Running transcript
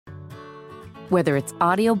Whether it's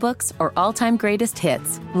audiobooks or all-time greatest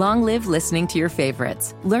hits, long live listening to your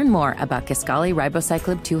favorites. Learn more about Kisqali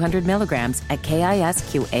Ribociclib 200 milligrams at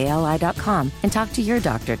KISQALI.com and talk to your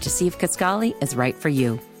doctor to see if Kisqali is right for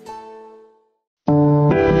you.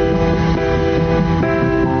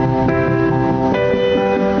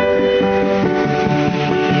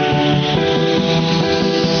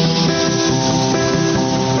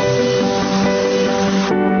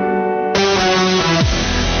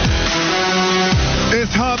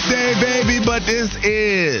 But this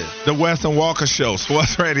is the Wes and Walker Show,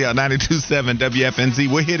 Sports Radio 92.7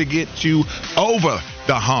 WFNZ. We're here to get you over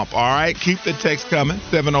the hump, all right? Keep the text coming,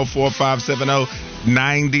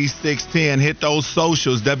 704-570-9610. Hit those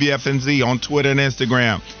socials, WFNZ on Twitter and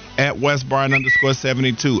Instagram, at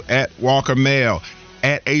WestBarn_72, at Walker Mail,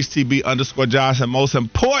 at HTB_Josh, and most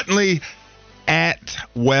importantly, at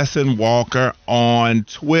Wes and Walker on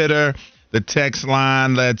Twitter. The text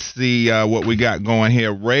line, let's see what we got going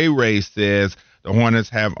here. Ray says the Hornets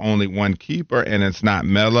have only one keeper, and it's not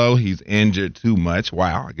Melo. He's injured too much.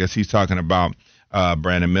 Wow, I guess he's talking about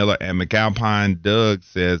Brandon Miller. And McAlpine Doug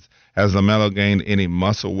says, has LaMelo gained any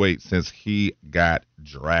muscle weight since he got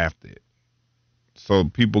drafted? So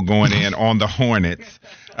people going in on the Hornets.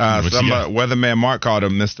 Weatherman Mark called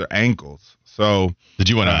him Mr. Ankles. So did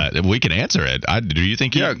you want to? We can answer it. Do you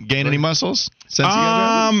think he gained any muscles since he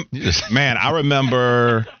got drafted? Man, I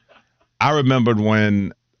remembered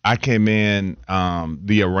when I came in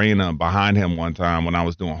the arena behind him one time when I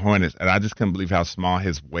was doing Hornets, and I just couldn't believe how small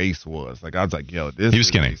his waist was. Like I was like, yo, this is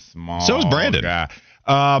skinny. Small. So was Brandon. Guy.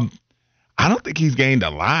 I don't think he's gained a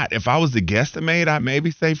lot. If I was to guesstimate, I'd maybe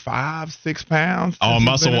say 5-6 pounds. Oh,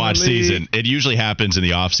 muscle watch season. It usually happens in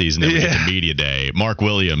the off season. Then we get to media day. Mark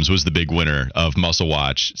Williams was the big winner of muscle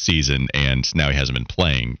watch season, and now he hasn't been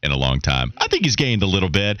playing in a long time. I think he's gained a little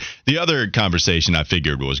bit. The other conversation I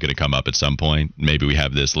figured was going to come up at some point. Maybe we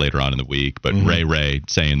have this later on in the week, but Ray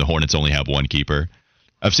saying the Hornets only have one keeper.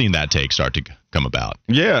 I've seen that take start to come about.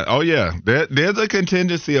 Yeah. Oh, yeah. There's a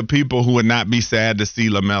contingency of people who would not be sad to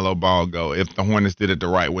see LaMelo Ball go if the Hornets did it the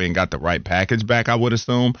right way and got the right package back, I would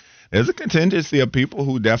assume. There's a contingency of people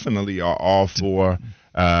who definitely are all for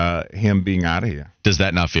him being out of here. Does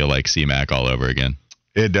that not feel like C-Mac all over again?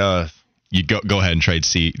 It does. You go ahead and trade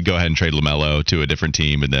LaMelo to a different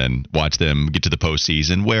team and then watch them get to the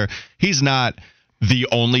postseason where he's not the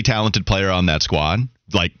only talented player on that squad.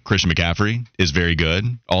 Like Christian McCaffrey is very good.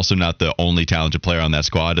 Also not the only talented player on that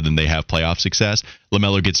squad, and then they have playoff success.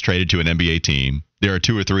 LaMelo gets traded to an NBA team. There are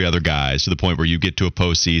 2 or 3 other guys to the point where you get to a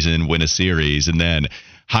postseason, win a series, and then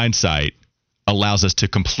hindsight allows us to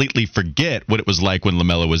completely forget what it was like when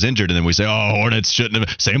LaMelo was injured, and then we say, oh, Hornets shouldn't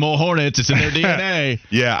have. Same old Hornets. It's in their DNA.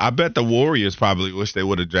 Yeah, I bet the Warriors probably wish they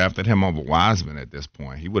would have drafted him over Wiseman at this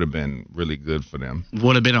point. He would have been really good for them.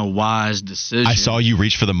 Would have been a wise decision. I saw you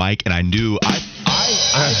reach for the mic, and I knew I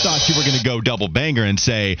thought you were going to go double banger and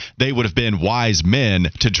say they would have been wise men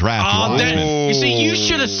to draft Wiseman. You see, you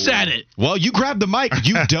should have said it. Well, you grabbed the mic.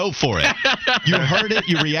 You dove for it. You heard it,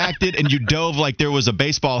 you reacted, and you dove like there was a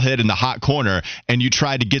baseball hit in the hot corner, and you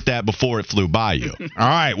tried to get that before it flew by you. All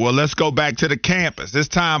right, well, let's go back to the campus. It's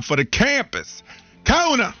time for the campus.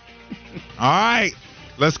 Kona. All right,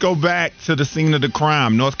 let's go back to the scene of the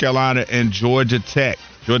crime, North Carolina and Georgia Tech.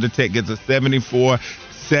 Georgia Tech gets a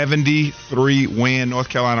 74-73 win. North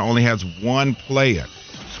Carolina only has one player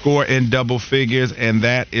score in double figures, and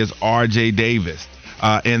that is R.J. Davis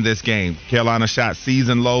in this game. Carolina shot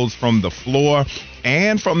season lows from the floor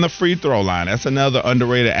and from the free throw line. That's another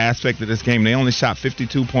underrated aspect of this game. They only shot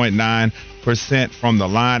 52.9% from the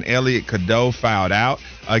line. Elliot Cadeau fouled out.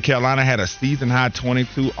 Carolina had a season-high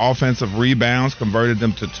 22 offensive rebounds, converted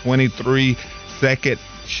them to 23 second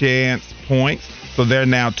chance points. So they're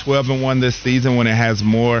now 12-1 this season when it has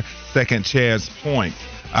more second chance points.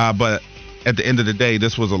 But at the end of the day,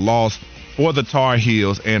 this was a loss for the Tar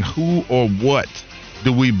Heels. And who or what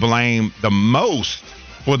do we blame the most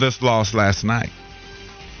for this loss last night?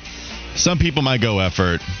 Some people might go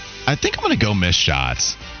effort. I think I'm going to go missed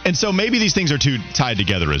shots. And so maybe these things are too tied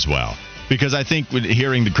together as well. Because I think with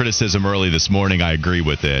hearing the criticism early this morning, I agree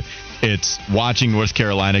with it. It's watching North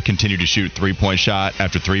Carolina continue to shoot three-point shot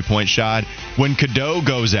after three-point shot. When Cadeau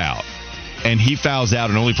goes out and he fouls out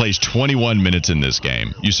and only plays 21 minutes in this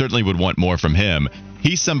game, you certainly would want more from him.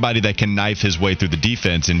 He's somebody that can knife his way through the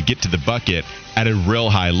defense and get to the bucket at a real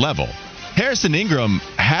high level. Harrison Ingram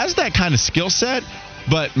has that kind of skill set,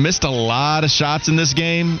 but missed a lot of shots in this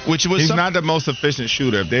game, which was he's not the most efficient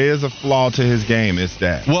shooter. If there is a flaw to his game, it's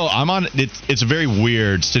that. Well, it's a very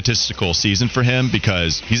weird statistical season for him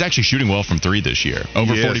because he's actually shooting well from three this year,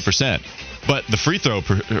 over 40%. But the free throw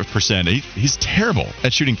percent, he's terrible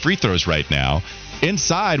at shooting free throws right now.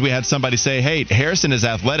 Inside, we had somebody say, hey, Harrison is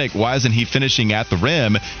athletic. Why isn't he finishing at the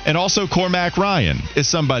rim? And also Cormac Ryan is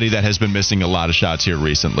somebody that has been missing a lot of shots here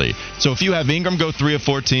recently. So if you have Ingram go 3 of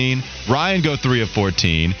 14, Ryan go 3 of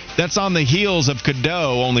 14, that's on the heels of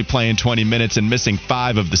Cadeau only playing 20 minutes and missing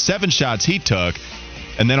 5 of the 7 shots he took.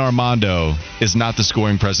 And then Armando is not the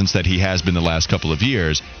scoring presence that he has been the last couple of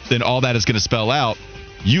years. Then all that is going to spell out,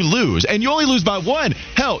 you lose. And you only lose by 1.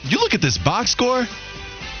 Hell, you look at this box score.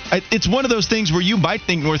 It's one of those things where you might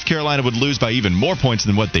think North Carolina would lose by even more points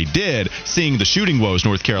than what they did, seeing the shooting woes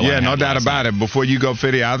North Carolina had. Yeah, no doubt about it. Before you go,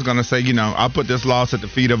 Fitty, I was going to say, I'll put this loss at the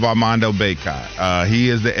feet of Armando Bacot. He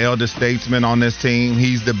is the elder statesman on this team.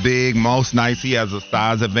 He's the big, most nice. He has a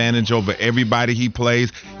size advantage over everybody he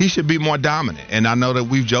plays. He should be more dominant. And I know that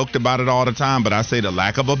we've joked about it all the time, but I say the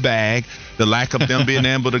lack of a bag, the lack of them being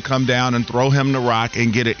able to come down and throw him the rock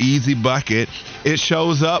and get an easy bucket, it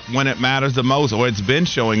shows up when it matters the most, or it's been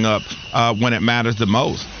showing up when it matters the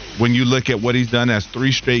most. When you look at what he's done as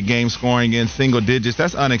 3 straight games scoring in single digits,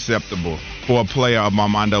 that's unacceptable for a player of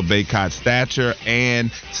Armando Bacot's stature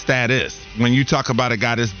and status. When you talk about a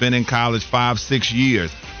guy that's been in college 5-6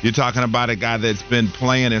 years, you're talking about a guy that's been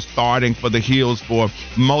playing and starting for the Heels for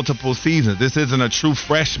multiple seasons. This isn't a true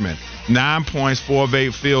freshman. 9 points, 4 of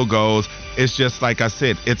 8 field goals. It's just like I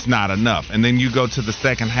said, it's not enough. And then you go to the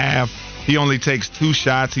second half, he only takes 2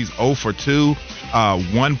 shots. He's 0 for 2.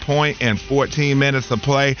 1 point and 14 minutes of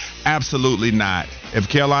play? Absolutely not. If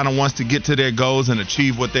Carolina wants to get to their goals and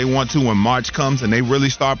achieve what they want to when March comes and they really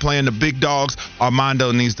start playing the big dogs,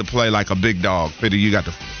 Armando needs to play like a big dog. Fitty, you got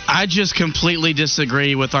the... I just completely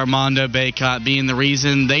disagree with Armando Bacot being the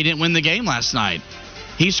reason they didn't win the game last night.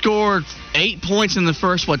 He scored 8 points in the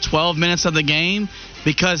first, 12 minutes of the game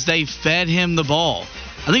because they fed him the ball.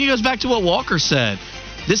 I think it goes back to what Walker said.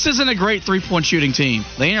 This isn't a great three-point shooting team.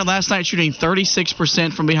 They entered last night shooting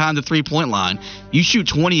 36% from behind the three-point line. You shoot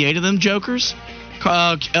 28 of them jokers.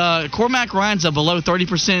 Cormac Ryan's a below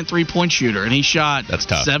 30% three-point shooter, and he shot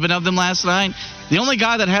 7 of them last night. The only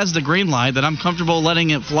guy that has the green light that I'm comfortable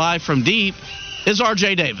letting it fly from deep is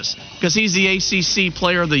R.J. Davis because he's the ACC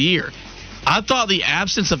Player of the Year. I thought the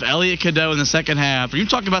absence of Elliot Cadeau in the second half, you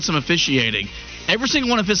talk about some officiating, every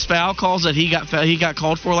single one of his foul calls that he got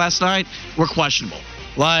called for last night were questionable.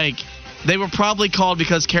 Like, they were probably called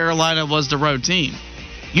because Carolina was the road team.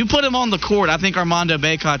 You put him on the court, I think Armando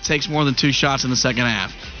Bacot takes more than 2 shots in the second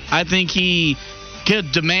half. I think he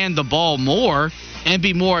could demand the ball more and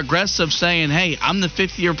be more aggressive, saying, hey, I'm the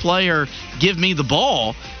 5th-year player, give me the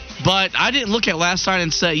ball. But I didn't look at last night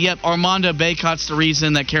and say, yep, Armando Bacot's the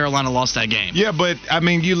reason that Carolina lost that game. Yeah, but, I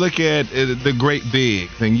mean, you look at the great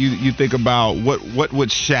bigs, and you think about what would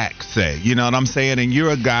Shaq say? You know what I'm saying? And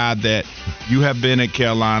you're a guy that you have been at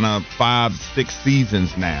Carolina 5-6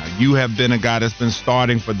 seasons now. You have been a guy that's been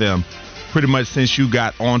starting for them pretty much since you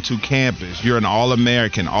got onto campus. You're an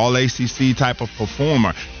All-American, All-ACC type of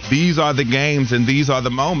performer. These are the games and these are the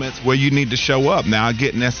moments where you need to show up. Now, I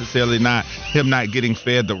get necessarily not him not getting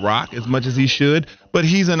fed the rock as much as he should, but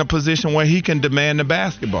he's in a position where he can demand the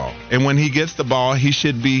basketball. And when he gets the ball, he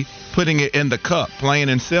should be putting it in the cup, plain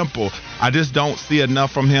and simple. I just don't see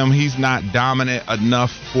enough from him. He's not dominant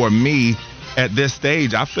enough for me at this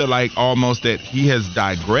stage. I feel like almost that he has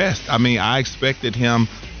digressed. I mean, I expected him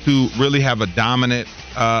to really have a dominant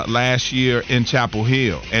last year in Chapel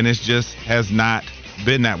Hill, and it just has not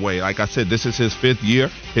been that way. Like I said, this is his 5th year.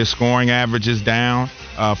 His scoring average is down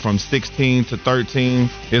from 16 to 13.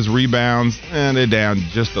 His rebounds, they're down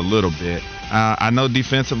just a little bit. I know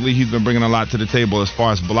defensively he's been bringing a lot to the table as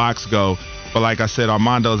far as blocks go. But like I said,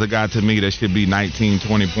 Armando's a guy to me that should be 19,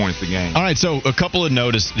 20 points a game. All right, so a couple of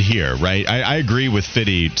notes here, right? I agree with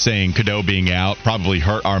Fitty saying Cadeau being out probably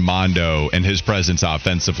hurt Armando and his presence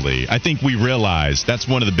offensively. I think we realize, that's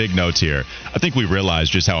one of the big notes here, I think we realize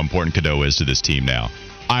just how important Cadeau is to this team now.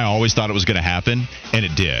 I always thought it was going to happen, and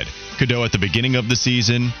it did. Cadeau at the beginning of the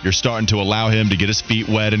season, you're starting to allow him to get his feet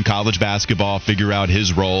wet in college basketball, figure out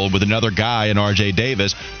his role with another guy in R.J.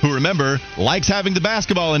 Davis, who, remember, likes having the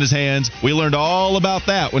basketball in his hands. We learned all about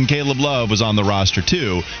that when Caleb Love was on the roster,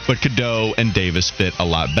 too. But Cadeau and Davis fit a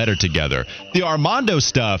lot better together. The Armando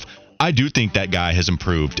stuff, I do think that guy has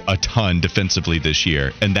improved a ton defensively this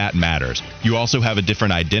year, and that matters. You also have a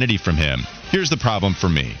different identity from him. Here's the problem for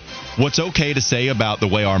me. What's okay to say about the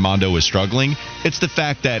way Armando is struggling? It's the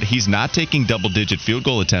fact that he's not taking double-digit field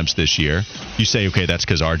goal attempts this year. You say, okay, that's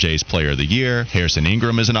because RJ's player of the year. Harrison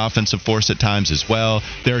Ingram is an offensive force at times as well.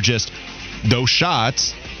 There are just those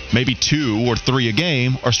shots, maybe 2 or 3 a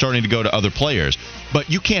game, are starting to go to other players. But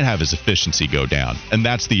you can't have his efficiency go down, and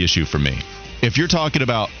that's the issue for me. If you're talking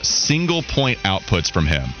about single-point outputs from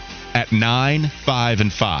him at 9, 5,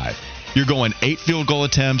 and 5, you're going 8 field goal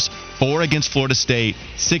attempts, 4 against Florida State,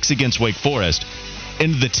 6 against Wake Forest.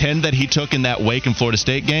 In the 10 that he took in that Wake and Florida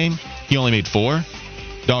State game, he only made 4.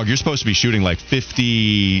 Dog, you're supposed to be shooting like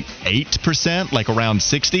 58%, like around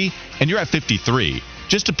 60, and you're at 53.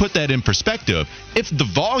 Just to put that in perspective, if the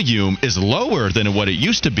volume is lower than what it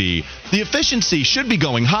used to be, the efficiency should be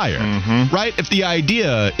going higher, right? If the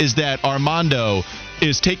idea is that Armando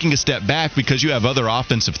is taking a step back because you have other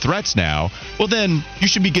offensive threats now, well, then you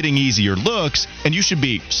should be getting easier looks, and you should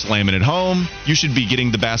be slamming it home. You should be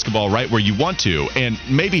getting the basketball right where you want to, and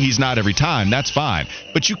maybe he's not every time. That's fine.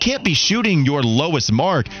 But you can't be shooting your lowest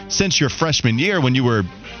mark since your freshman year when you were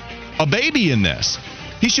a baby in this.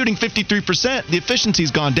 He's shooting 53%. The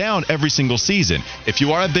efficiency's gone down every single season. If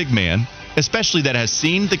you are a big man, especially that has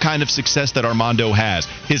seen the kind of success that Armando has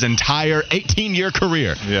his entire 18-year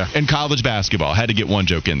career in college basketball, had to get one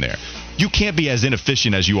joke in there. You can't be as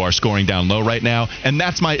inefficient as you are scoring down low right now, and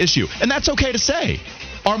that's my issue. And that's okay to say.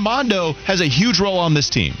 Armando has a huge role on this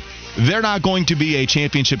team. They're not going to be a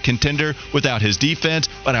championship contender without his defense,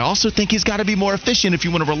 but I also think he's got to be more efficient if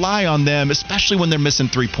you want to rely on them, especially when they're missing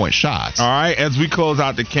three-point shots. All right, as we close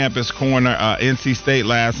out the campus corner, NC State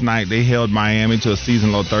last night, they held Miami to a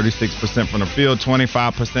season low 36% from the field,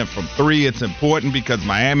 25% from 3. It's important because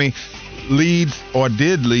Miami leads or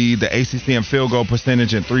did lead the ACC in field goal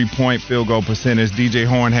percentage and three-point field goal percentage. DJ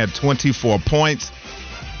Horn had 24 points.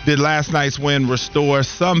 Did last night's win restore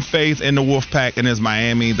some faith in the Wolfpack, and is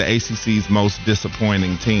Miami the ACC's most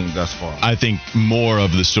disappointing team thus far? I think more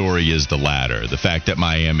of the story is the latter, the fact that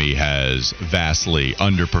Miami has vastly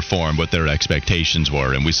underperformed what their expectations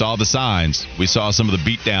were. And we saw the signs. We saw some of the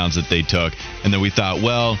beatdowns that they took, and then we thought,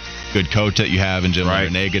 well, good coach that you have in Jim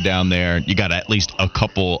Larrañaga down there. You got at least a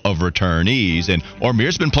couple of returnees, and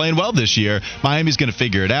Ormir's been playing well this year. Miami's going to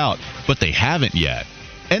figure it out, but they haven't yet.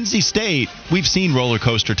 NC State, we've seen roller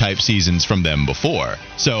coaster type seasons from them before.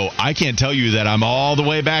 So I can't tell you that I'm all the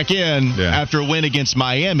way back in after a win against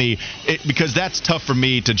Miami, because that's tough for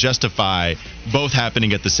me to justify both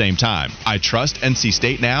happening at the same time. I trust NC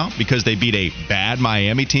State now because they beat a bad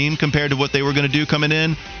Miami team compared to what they were going to do coming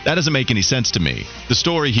in. That doesn't make any sense to me. The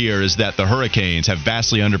story here is that the Hurricanes have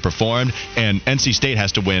vastly underperformed, and NC State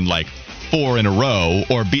has to win like 4 in a row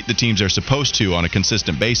or beat the teams they're supposed to on a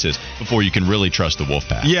consistent basis before you can really trust the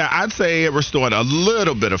Wolfpack. Yeah, I'd say it restored a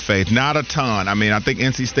little bit of faith, not a ton. I mean, I think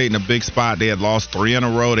NC State in a big spot. They had lost 3 in a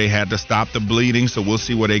row. They had to stop the bleeding, so we'll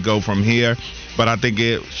see where they go from here. But I think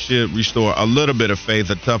it should restore a little bit of faith.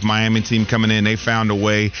 A tough Miami team coming in. They found a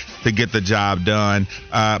way to get the job done.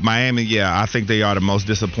 Miami, I think they are the most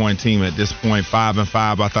disappointing team at this point.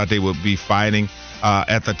 5-5. I thought they would be fighting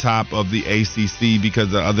at the top of the ACC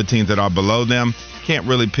because the other teams that are below them can't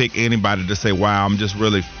really pick anybody to say, wow, I'm just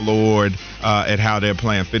really floored at how they're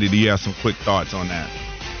playing. Fitty, do you have some quick thoughts on that?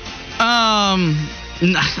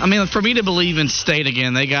 I mean, for me to believe in State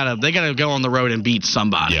again, they gotta go on the road and beat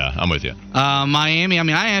somebody. Yeah, I'm with you. Miami, I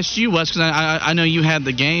mean, I asked you, Wes, because I know you had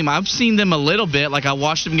the game. I've seen them a little bit. Like, I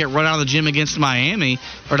watched them get run out of the gym against Miami,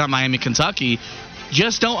 or not Miami, Kentucky.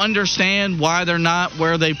 Just don't understand why they're not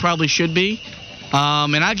where they probably should be.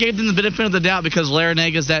 And I gave them the benefit of the doubt because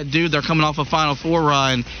Larrañaga's that dude. They're coming off a Final Four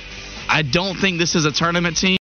run. I don't think this is a tournament team.